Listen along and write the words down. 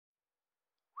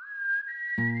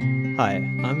Hi,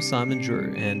 I'm Simon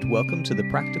Drew, and welcome to the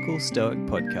Practical Stoic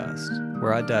Podcast,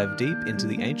 where I dive deep into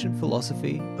the ancient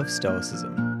philosophy of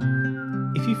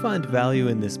Stoicism. If you find value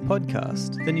in this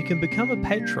podcast, then you can become a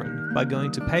patron by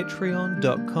going to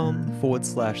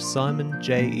patreon.com/Simon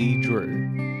J. E.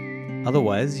 Drew.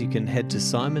 Otherwise, you can head to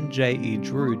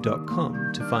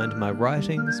simonjedrew.com to find my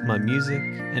writings, my music,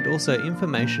 and also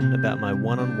information about my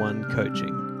one-on-one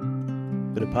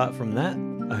coaching. But apart from that,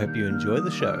 I hope you enjoy the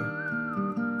show.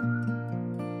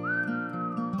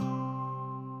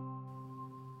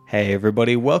 Hey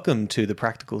everybody, welcome to the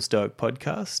Practical Stoic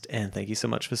Podcast, and thank you so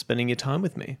much for spending your time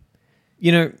with me.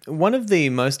 You know, one of the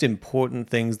most important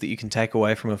things that you can take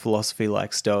away from a philosophy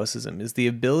like Stoicism is the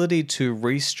ability to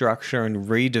restructure and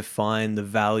redefine the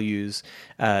values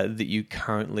that you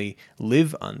currently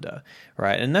live under,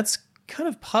 right? And that's kind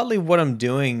of partly what I'm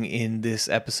doing in this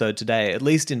episode today, at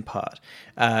least in part,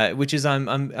 which is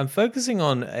I'm focusing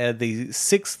on the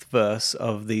sixth verse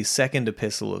of the second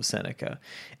epistle of Seneca.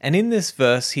 And in this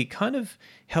verse, he kind of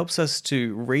helps us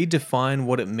to redefine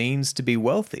what it means to be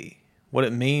wealthy, what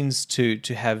it means to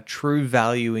have true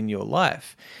value in your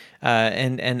life.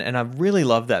 And I really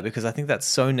love that because I think that's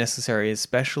so necessary,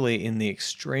 especially in the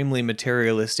extremely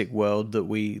materialistic world that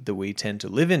we tend to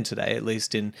live in today, at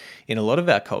least in a lot of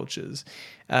our cultures.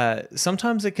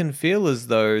 Sometimes it can feel as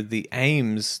though the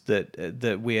aims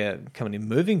that we are kind of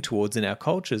moving towards in our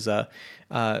cultures are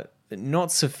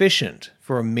not sufficient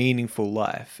for a meaningful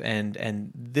life.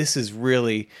 And this is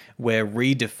really where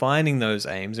redefining those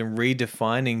aims and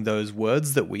redefining those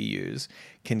words that we use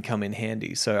can come in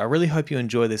handy. So I really hope you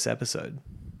enjoy this episode.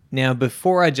 Now,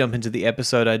 before I jump into the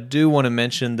episode, I do want to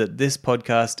mention that this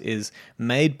podcast is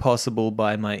made possible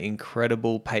by my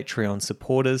incredible Patreon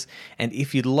supporters. And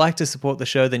if you'd like to support the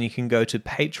show, then you can go to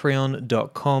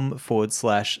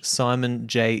patreon.com/Simon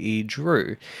J. E.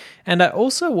 Drew. And I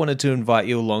also wanted to invite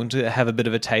you along to have a bit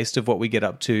of a taste of what we get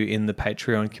up to in the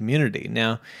Patreon community.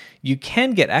 Now, you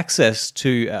can get access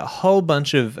to a whole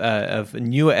bunch of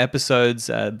newer episodes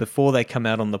before they come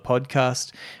out on the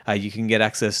podcast. You can get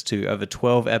access to over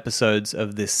 12 episodes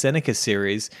of this Seneca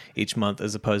series each month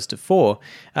as opposed to 4.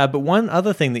 But one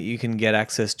other thing that you can get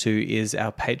access to is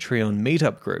our Patreon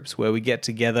meetup groups, where we get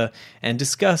together and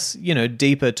discuss,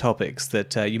 deeper topics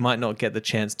that you might not get the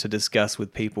chance to discuss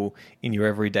with people in your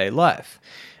everyday life.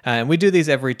 And we do these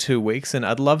every 2 weeks, and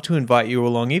I'd love to invite you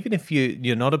along. Even if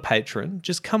you're not a patron,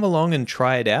 just come along and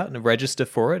try it out and register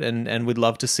for it, and we'd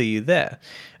love to see you there.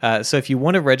 So if you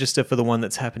want to register for the one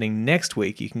that's happening next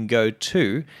week, you can go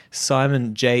to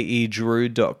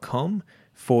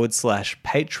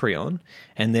simonjedrew.com/Patreon,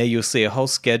 and there you'll see a whole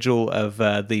schedule of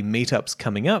the meetups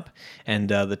coming up and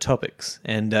the topics.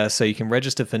 And so you can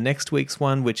register for next week's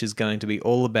one, which is going to be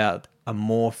all about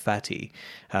amor fati,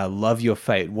 love your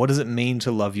fate. What does it mean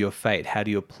to love your fate? How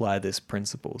do you apply this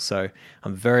principle? So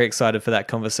I'm very excited for that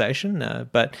conversation.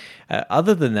 But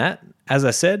other than that, as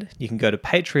I said, you can go to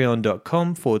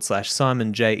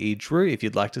patreon.com/Simon J. E. Drew if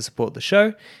you'd like to support the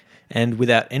show. And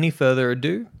without any further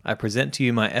ado, I present to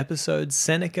you my episode,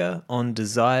 Seneca on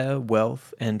Desire,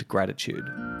 Wealth, and Gratitude.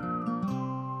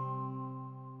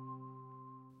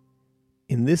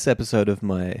 In this episode of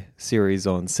my series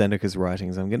on Seneca's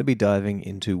writings, I'm going to be diving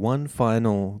into one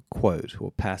final quote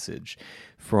or passage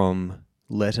from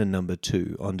letter number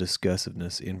 2 on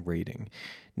discursiveness in reading.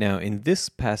 Now, in this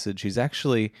passage, he's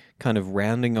actually kind of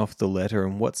rounding off the letter,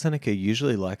 and what Seneca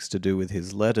usually likes to do with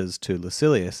his letters to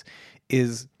Lucilius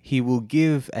is he will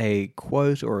give a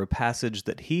quote or a passage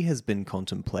that he has been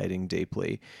contemplating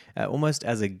deeply, almost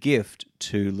as a gift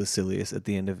to Lucilius at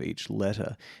the end of each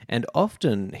letter. And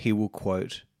often he will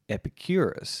quote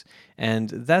Epicurus. And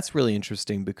that's really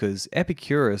interesting because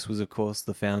Epicurus was, of course,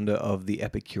 the founder of the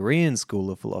Epicurean school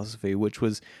of philosophy, which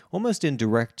was almost in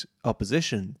direct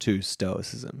opposition to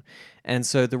Stoicism. And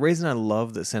so the reason I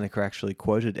love that Seneca actually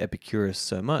quoted Epicurus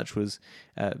so much was,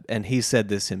 and he said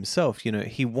this himself,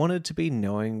 he wanted to be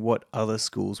knowing what other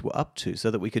schools were up to so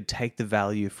that we could take the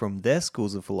value from their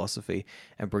schools of philosophy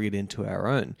and bring it into our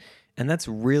own. And that's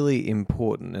really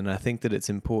important, and I think that it's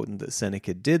important that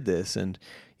Seneca did this. And,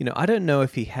 I don't know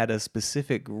if he had a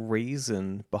specific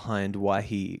reason behind why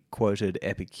he quoted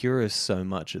Epicurus so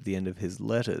much at the end of his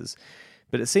letters,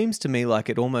 but it seems to me like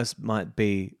it almost might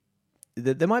be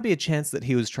that there might be a chance that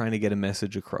he was trying to get a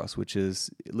message across, which is,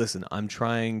 listen, I'm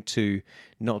trying to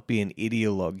not be an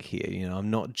ideologue here. I'm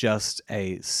not just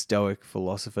a Stoic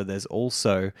philosopher. There's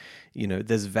also,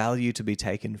 there's value to be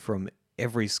taken from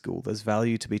every school. There's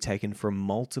value to be taken from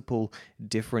multiple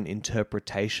different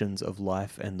interpretations of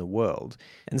life and the world.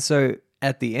 And so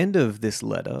At the end of this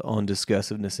letter on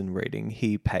discursiveness in reading,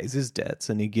 he pays his debts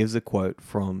and he gives a quote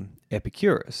from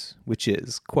Epicurus, which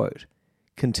is, quote,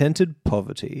 "Contented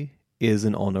poverty is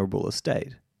an honourable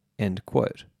estate," end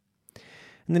quote.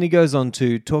 And then he goes on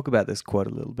to talk about this quote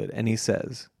a little bit, and he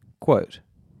says, quote,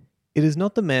 "It is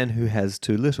not the man who has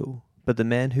too little, but the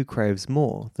man who craves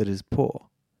more that is poor.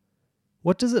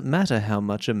 What does it matter how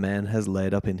much a man has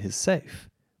laid up in his safe,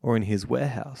 or in his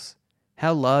warehouse?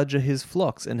 How large are his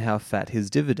flocks and how fat his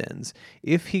dividends,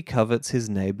 if he covets his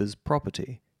neighbour's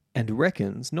property, and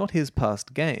reckons not his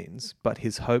past gains, but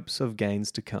his hopes of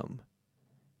gains to come?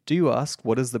 Do you ask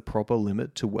what is the proper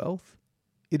limit to wealth?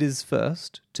 It is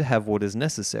first, to have what is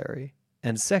necessary,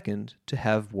 and second, to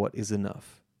have what is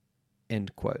enough."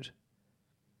 End quote.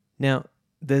 Now,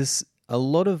 there's a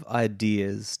lot of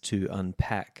ideas to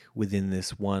unpack within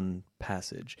this one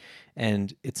passage,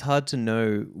 and it's hard to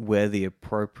know where the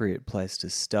appropriate place to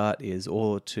start is,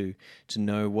 or to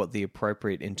know what the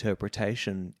appropriate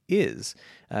interpretation is.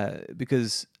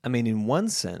 Because, I mean, in one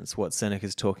sense, what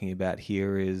Seneca's talking about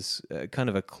here is kind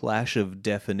of a clash of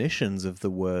definitions of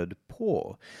the word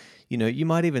poor. You know, you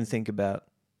might even think about,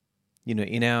 you know,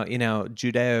 in our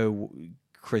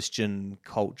Judeo-Christian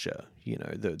culture, you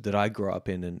know, that I grew up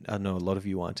in, and I know a lot of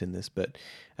you aren't in this, but,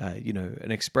 you know,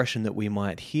 an expression that we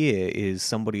might hear is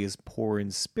somebody is poor in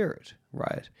spirit,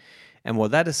 right? And what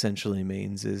that essentially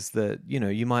means is that, you know,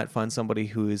 you might find somebody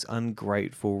who is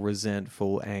ungrateful,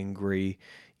 resentful, angry,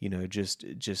 you know, just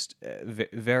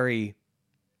very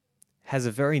has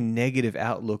a very negative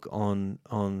outlook on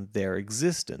their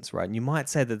existence, right? And you might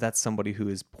say that that's somebody who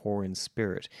is poor in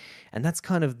spirit. And that's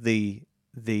kind of the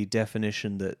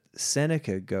definition that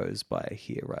Seneca goes by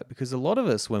here, right? Because a lot of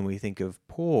us, when we think of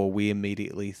poor, we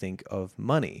immediately think of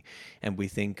money, and we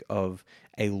think of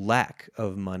a lack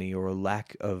of money or a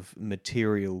lack of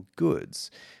material goods,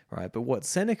 right? But what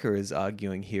Seneca is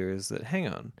arguing here is that, hang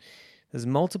on, there's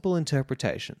multiple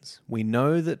interpretations. We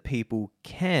know that people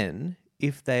can,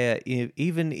 if they are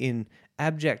even in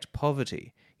abject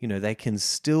poverty, you know, they can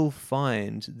still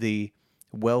find the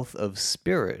wealth of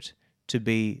spirit to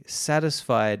be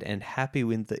satisfied and happy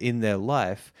in their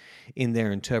life, in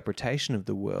their interpretation of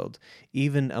the world,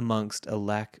 even amongst a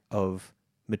lack of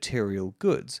material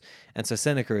goods. And so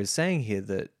Seneca is saying here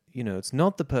that, you know, it's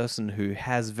not the person who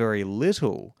has very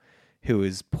little who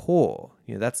is poor.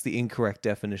 You know, that's the incorrect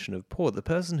definition of poor. The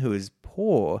person who is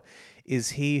poor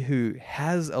is he who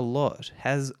has a lot,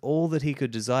 has all that he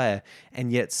could desire,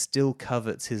 and yet still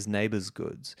covets his neighbor's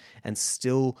goods and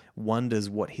still wonders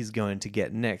what he's going to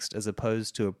get next, as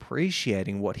opposed to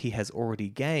appreciating what he has already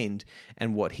gained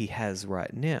and what he has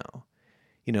right now.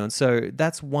 You know, and so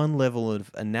that's one level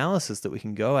of analysis that we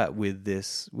can go at with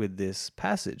this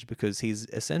passage, because he's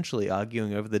essentially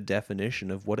arguing over the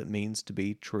definition of what it means to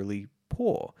be truly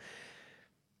poor.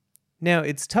 Now,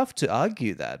 it's tough to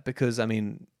argue that because, I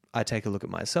mean, I take a look at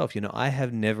myself. You know, I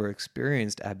have never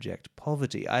experienced abject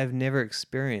poverty. I've never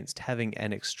experienced having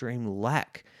an extreme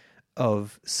lack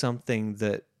of something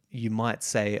that you might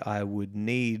say I would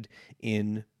need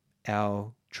in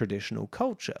our traditional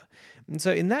culture. And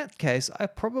so in that case, I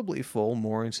probably fall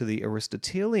more into the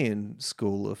Aristotelian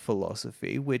school of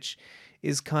philosophy, which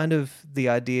is kind of the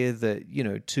idea that, you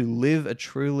know, to live a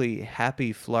truly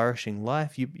happy, flourishing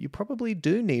life, you probably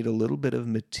do need a little bit of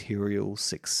material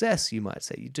success, you might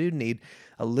say. You do need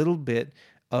a little bit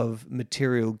of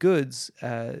material goods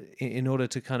in order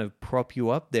to kind of prop you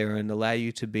up there and allow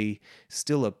you to be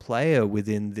still a player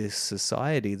within this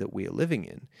society that we are living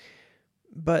in.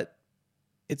 But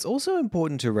it's also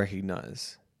important to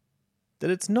recognize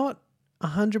that it's not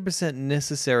 100%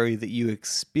 necessary that you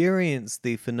experience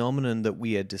the phenomenon that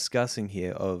we are discussing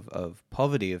here of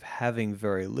poverty, of having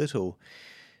very little,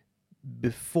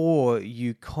 before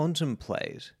you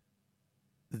contemplate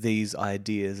these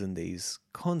ideas and these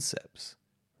concepts,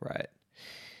 right?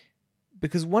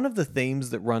 Because one of the themes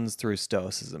that runs through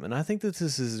Stoicism, and I think that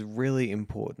this is really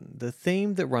important, the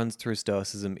theme that runs through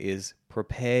Stoicism is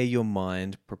prepare your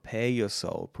mind, prepare your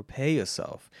soul, prepare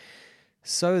yourself,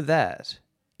 so that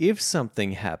if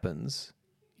something happens,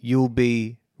 you'll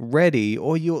be ready,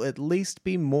 or you'll at least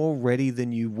be more ready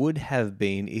than you would have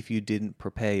been if you didn't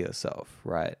prepare yourself,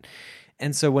 right?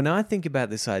 And so when I think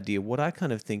about this idea, what I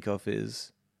kind of think of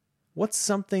is, what's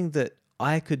something that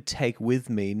I could take with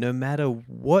me no matter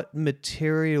what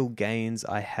material gains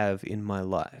I have in my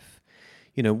life?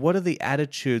 You know, what are the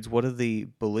attitudes, what are the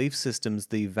belief systems,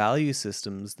 the value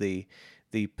systems, the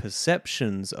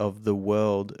perceptions of the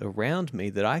world around me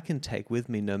that I can take with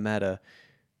me no matter,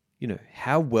 you know,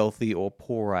 how wealthy or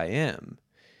poor I am,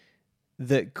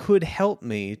 that could help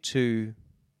me to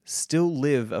still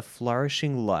live a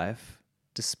flourishing life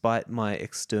despite my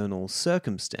external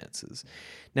circumstances.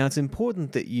 Now, it's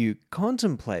important that you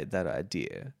contemplate that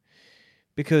idea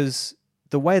because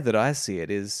the way that I see it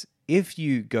is if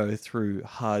you go through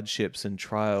hardships and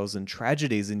trials and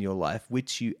tragedies in your life,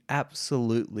 which you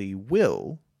absolutely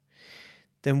will,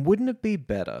 then wouldn't it be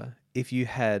better if you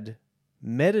had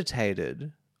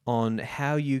meditated on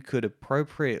how you could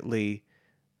appropriately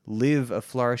live a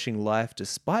flourishing life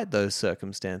despite those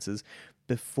circumstances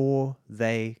before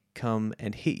they come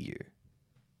and hit you?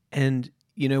 And,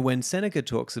 when Seneca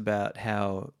talks about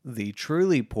how the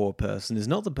truly poor person is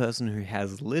not the person who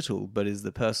has little, but is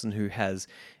the person who has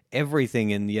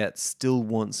everything and yet still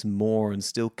wants more and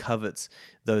still covets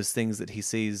those things that he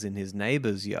sees in his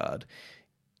neighbor's yard,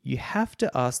 you have to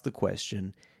ask the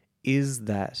question, is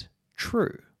that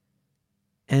true?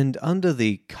 And under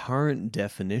the current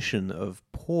definition of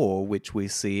poor, which we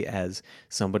see as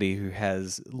somebody who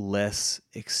has less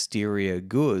exterior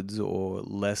goods or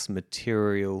less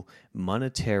material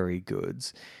monetary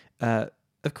goods,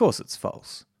 of course it's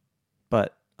false.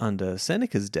 But under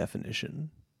Seneca's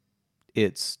definition,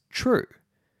 it's true.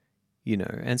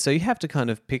 And so you have to kind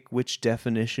of pick which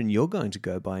definition you're going to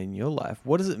go by in your life.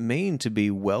 What does it mean to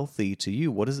be wealthy to you?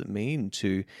 What does it mean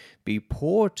to be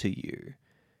poor to you?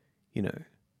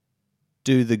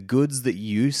 Do the goods that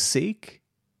you seek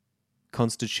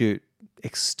constitute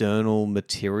external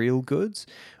material goods?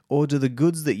 Or do the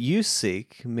goods that you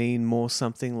seek mean more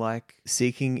something like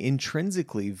seeking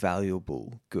intrinsically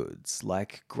valuable goods,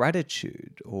 like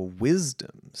gratitude or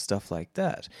wisdom, stuff like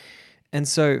that? And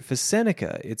so for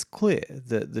Seneca, it's clear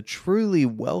that the truly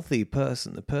wealthy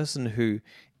person, the person who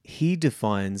he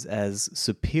defines as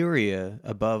superior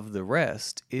above the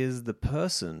rest, is the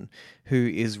person who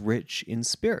is rich in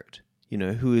spirit,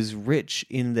 who is rich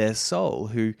in their soul,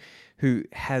 who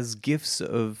has gifts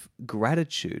of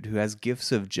gratitude, who has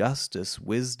gifts of justice,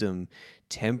 wisdom,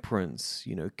 temperance,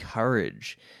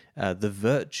 courage, the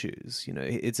virtues.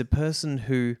 It's a person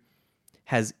who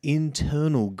has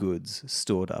internal goods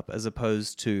stored up as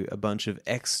opposed to a bunch of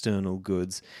external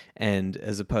goods, and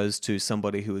as opposed to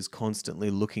somebody who is constantly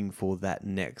looking for that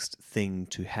next thing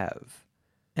to have.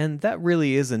 And that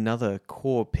really is another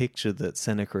core picture that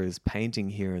Seneca is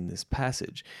painting here in this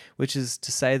passage, which is to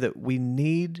say that we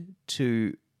need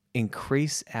to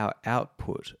increase our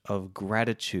output of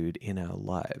gratitude in our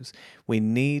lives. We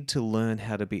need to learn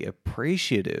how to be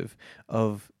appreciative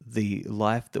of the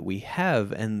life that we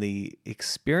have and the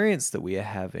experience that we are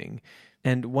having.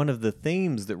 And one of the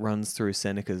themes that runs through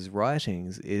Seneca's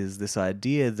writings is this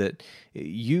idea that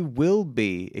you will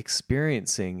be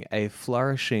experiencing a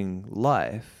flourishing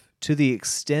life to the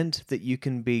extent that you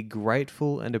can be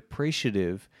grateful and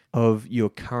appreciative of your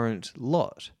current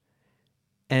lot.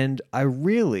 And I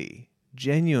really,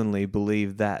 genuinely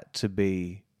believe that to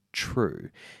be true.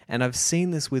 And I've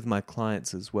seen this with my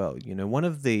clients as well. One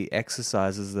of the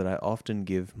exercises that I often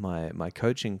give my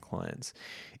coaching clients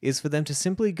is for them to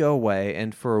simply go away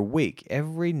and for a week,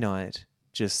 every night,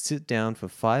 just sit down for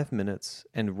 5 minutes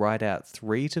and write out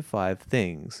 3 to 5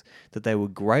 things that they were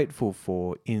grateful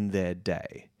for in their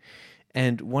day.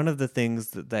 And one of the things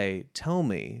that they tell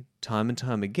me time and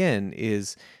time again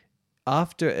is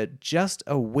after just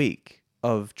a week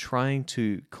of trying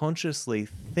to consciously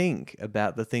think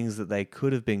about the things that they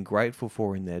could have been grateful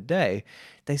for in their day,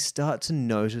 they start to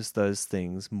notice those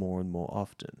things more and more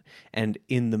often. And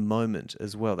in the moment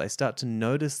as well, they start to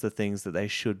notice the things that they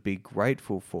should be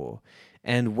grateful for.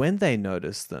 And when they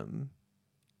notice them,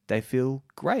 they feel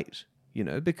great.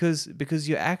 Because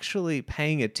you're actually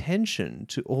paying attention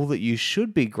to all that you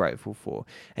should be grateful for,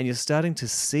 and you're starting to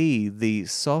see the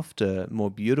softer, more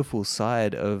beautiful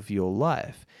side of your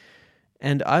life.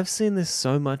 And I've seen this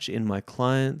so much in my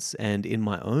clients and in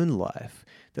my own life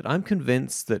that I'm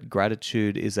convinced that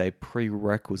gratitude is a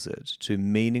prerequisite to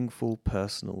meaningful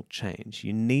personal change.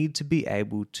 You need to be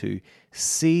able to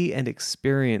see and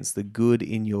experience the good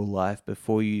in your life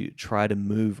before you try to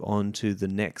move on to the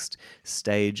next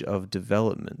stage of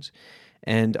development.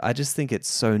 And I just think it's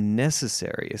so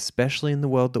necessary, especially in the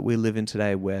world that we live in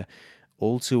today, where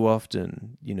all too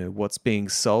often, what's being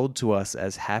sold to us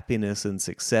as happiness and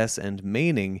success and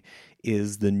meaning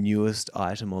is the newest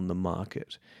item on the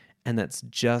market. And that's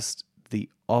just the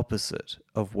opposite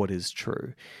of what is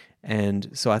true.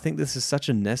 And so I think this is such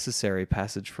a necessary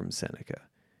passage from Seneca.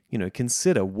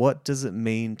 Consider, what does it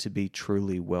mean to be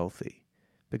truly wealthy?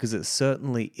 Because it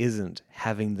certainly isn't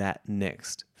having that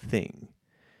next thing.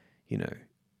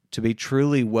 To be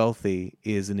truly wealthy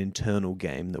is an internal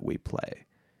game that we play.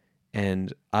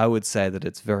 And I would say that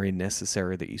it's very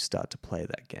necessary that you start to play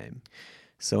that game.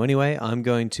 So anyway, I'm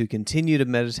going to continue to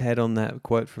meditate on that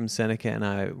quote from Seneca, and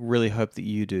I really hope that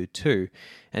you do too.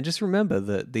 And just remember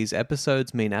that these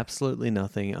episodes mean absolutely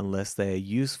nothing unless they are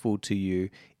useful to you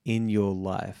in your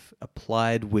life.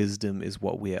 Applied wisdom is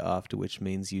what we are after, which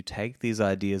means you take these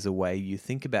ideas away, you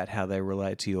think about how they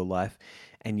relate to your life,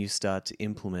 and you start to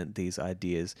implement these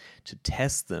ideas to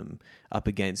test them up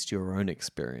against your own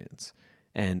experience.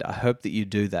 And I hope that you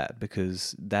do that,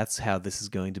 because that's how this is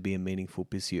going to be a meaningful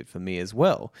pursuit for me as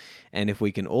well. And if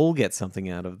we can all get something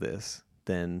out of this,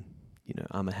 then,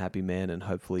 I'm a happy man, and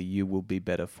hopefully you will be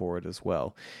better for it as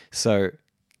well. So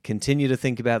continue to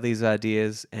think about these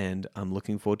ideas, and I'm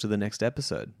looking forward to the next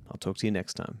episode. I'll talk to you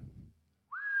next time.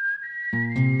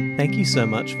 Thank you so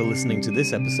much for listening to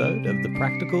this episode of the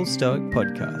Practical Stoic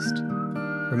Podcast.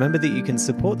 Remember that you can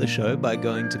support the show by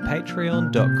going to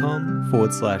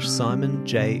patreon.com/Simon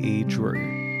J. E.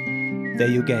 Drew. There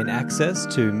you'll gain access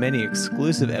to many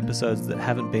exclusive episodes that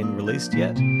haven't been released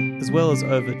yet, as well as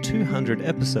over 200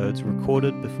 episodes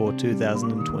recorded before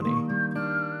 2020.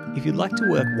 If you'd like to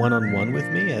work one-on-one with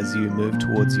me as you move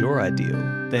towards your ideal,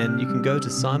 then you can go to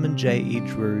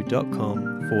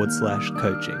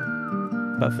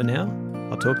simonjedrew.com/coaching. But for now,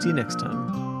 I'll talk to you next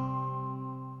time.